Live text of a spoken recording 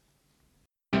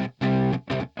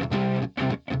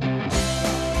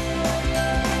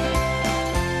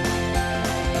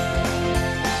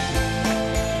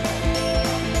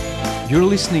You're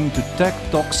listening to Tech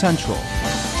Talk Central.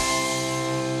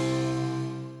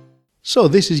 So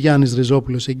this is Yannis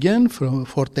Rizopoulos again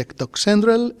for Tech Talk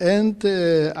Central, and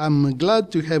I'm glad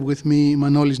to have with me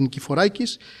Manolis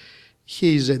Nikiforakis.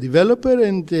 He's a developer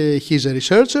and he's a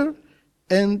researcher,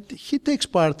 and he takes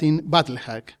part in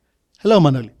BattleHack. Hello,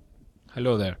 Manoli.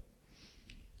 Hello there.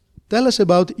 Tell us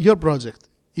about your project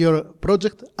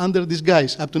under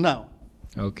disguise up to now.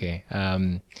 Okay.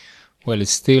 Well,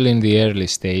 it's still in the early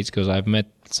stage because I've met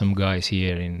some guys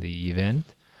here in the event.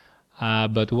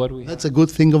 But what we That's a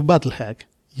good thing of BattleHack.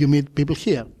 You meet people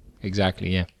here. Exactly,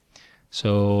 yeah.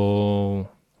 So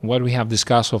what we have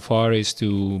discussed so far is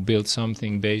to build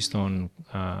something based on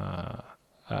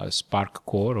Spark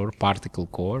Core or Particle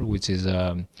Core, which is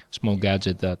a small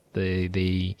gadget that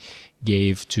they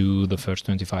gave to the first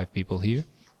 25 people here.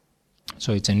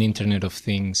 So it's an Internet of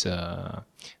Things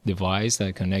device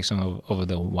that connects over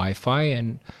the Wi-Fi,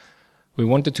 and we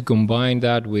wanted to combine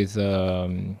that with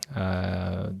the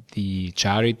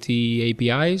charity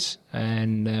APIs.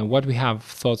 And what we have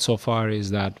thought so far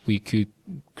is that we could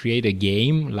create a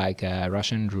game like a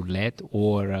Russian roulette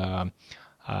or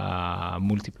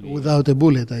multiplayer. Without a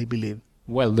bullet, I believe.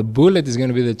 Well, the bullet is going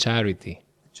to be the charity.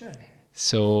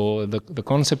 So the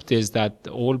concept is that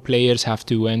all players have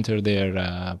to enter their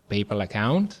PayPal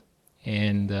account,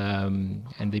 and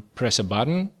they press a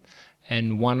button,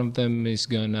 and one of them is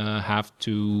gonna have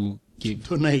to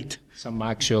donate some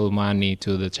actual money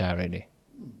to the charity.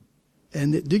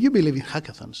 And do you believe in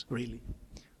hackathons, really?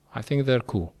 I think they're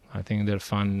cool. I think they're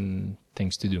fun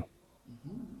things to do.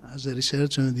 As a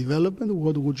researcher and development,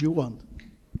 what would you want?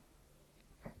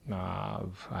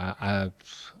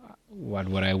 What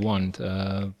would I want?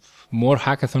 More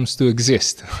hackathons to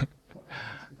exist.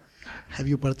 Have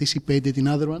you participated in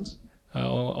other ones?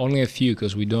 Only a few,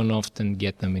 because we don't often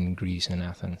get them in Greece and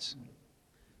Athens.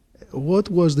 What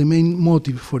was the main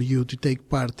motive for you to take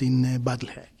part in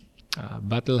BattleHack?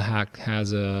 BattleHack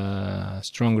has a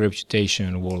strong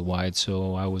reputation worldwide,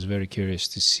 so I was very curious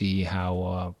to see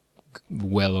how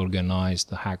well organized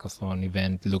the hackathon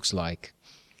event looks like.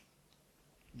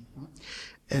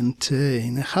 And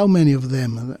in how many of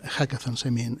them, hackathons,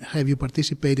 have you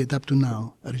participated up to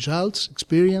now? Results,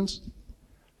 experience?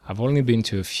 I've only been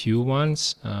to a few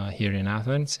ones here in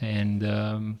Athens, and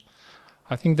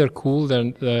I think they're cool.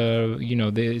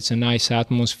 It's a nice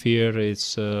atmosphere.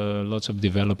 It's lots of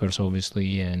developers,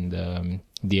 obviously, and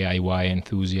DIY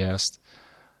enthusiasts.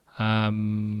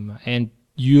 And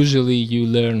usually you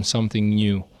learn something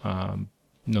new.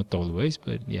 Not always,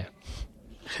 but yeah.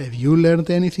 Have you learned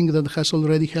anything that has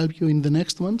already helped you in the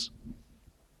next ones?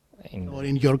 Or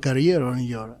in your career or in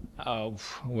your...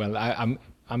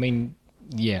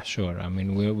 Yeah, sure.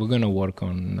 We're going to work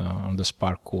on the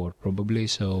Spark Core probably.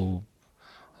 So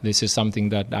this is something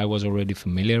that I was already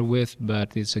familiar with,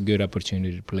 but it's a good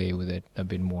opportunity to play with it a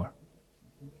bit more.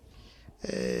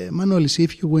 Manolis,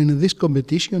 if you win this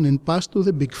competition and pass to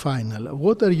the big final,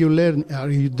 what are you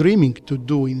dreaming to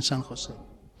do in San Jose?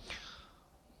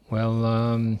 Well,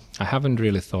 I haven't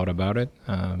really thought about it.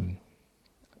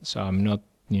 So I'm not,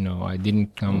 I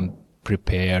didn't come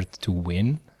prepared to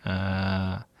win.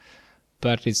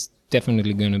 But it's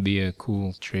definitely going to be a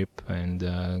cool trip and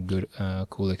a good,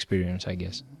 cool experience, I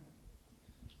guess.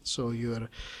 So you're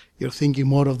thinking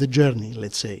more of the journey,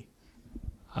 let's say.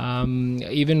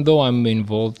 Even though I'm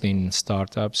involved in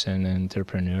startups and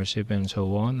entrepreneurship and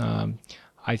so on,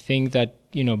 I think that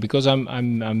because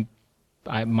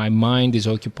my mind is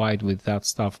occupied with that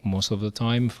stuff most of the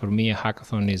time. For me, a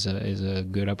hackathon is a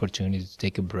good opportunity to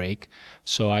take a break.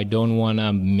 So I don't want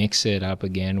to mix it up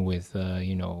again with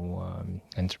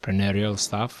entrepreneurial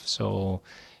stuff. So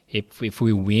if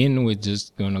we win, we're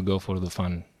just gonna go for the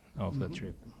fun of the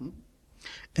trip. Mm-hmm.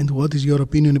 And what is your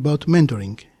opinion about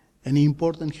mentoring? Any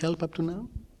important help up to now?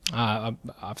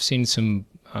 I've seen some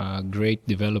great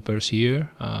developers here.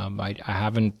 I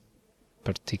haven't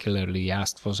particularly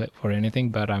asked for anything,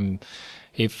 but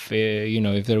if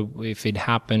it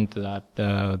happened that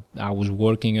I was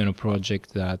working on a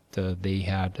project that they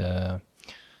had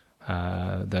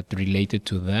that related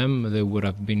to them,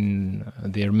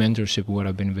 their mentorship would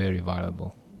have been very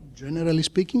valuable. Generally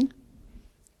speaking?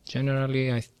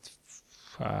 Generally,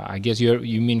 I guess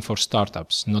you mean for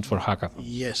startups, not for hackathons.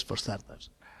 Yes, for startups.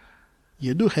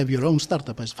 You do have your own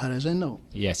startup, as far as I know.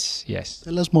 Yes.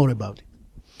 Tell us more about it.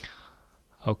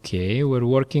 Okay, we're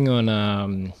working on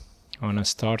a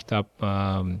startup.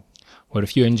 We're a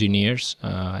few engineers,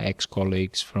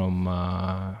 ex-colleagues from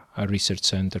a research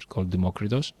center called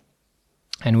Demokritos,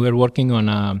 And we're working on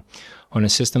a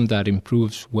system that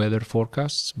improves weather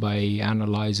forecasts by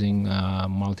analyzing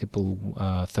multiple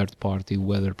third-party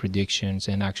weather predictions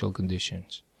and actual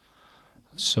conditions.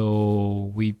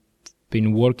 So we've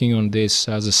been working on this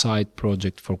as a side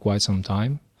project for quite some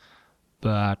time,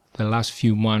 but the last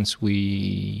few months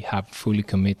we have fully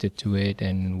committed to it,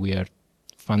 and we are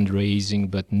fundraising,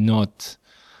 but not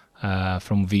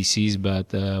from VCs,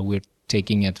 but we're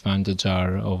taking advantage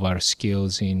of our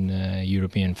skills in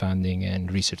European funding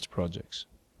and research projects.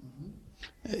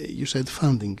 You said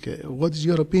funding. What is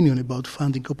your opinion about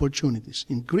funding opportunities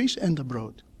in Greece and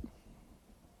abroad?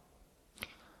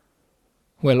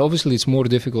 Well, obviously it's more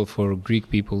difficult for Greek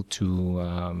people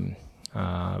to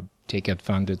take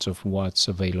advantage of what's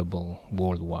available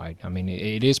worldwide. I mean,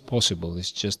 it is possible,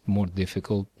 it's just more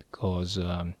difficult because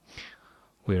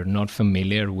we're not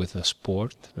familiar with the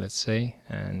sport, let's say,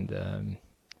 and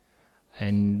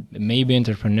maybe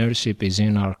entrepreneurship is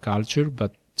in our culture,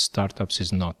 but startups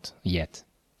is not yet.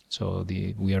 So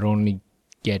we are only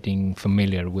getting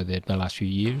familiar with it the last few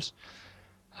years,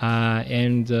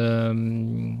 and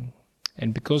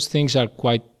because things are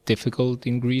quite difficult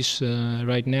in Greece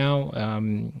right now,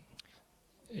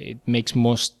 it makes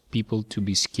most people to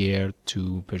be scared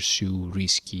to pursue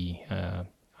risky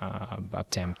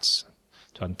attempts.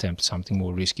 To attempt something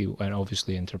more risky, and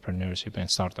obviously entrepreneurship and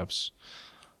startups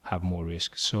have more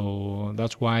risk. So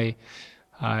that's why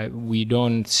we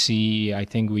don't see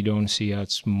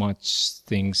as much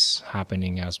things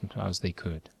happening as they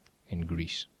could in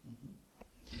Greece.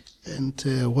 And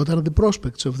what are the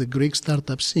prospects of the Greek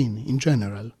startup scene in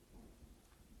general?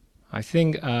 I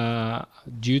think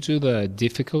due to the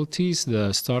difficulties,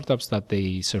 the startups that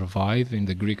they survive in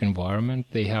the Greek environment,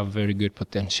 they have very good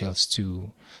potentials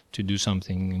to do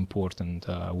something important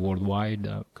worldwide,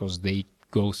 because they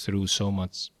go through so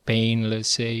much pain, let's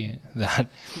say, that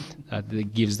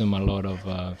it gives them a lot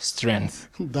of strength.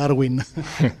 Darwin.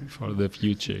 For the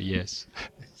future, yes.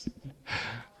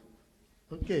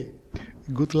 Okay.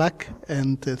 Good luck,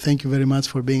 and thank you very much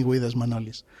for being with us,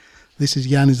 Manolis. This is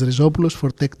Yannis Rizopoulos for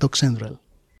Tech Talk Central.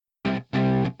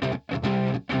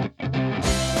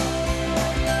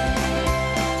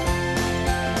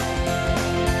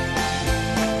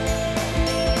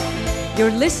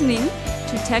 You're listening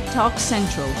to Tech Talk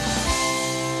Central.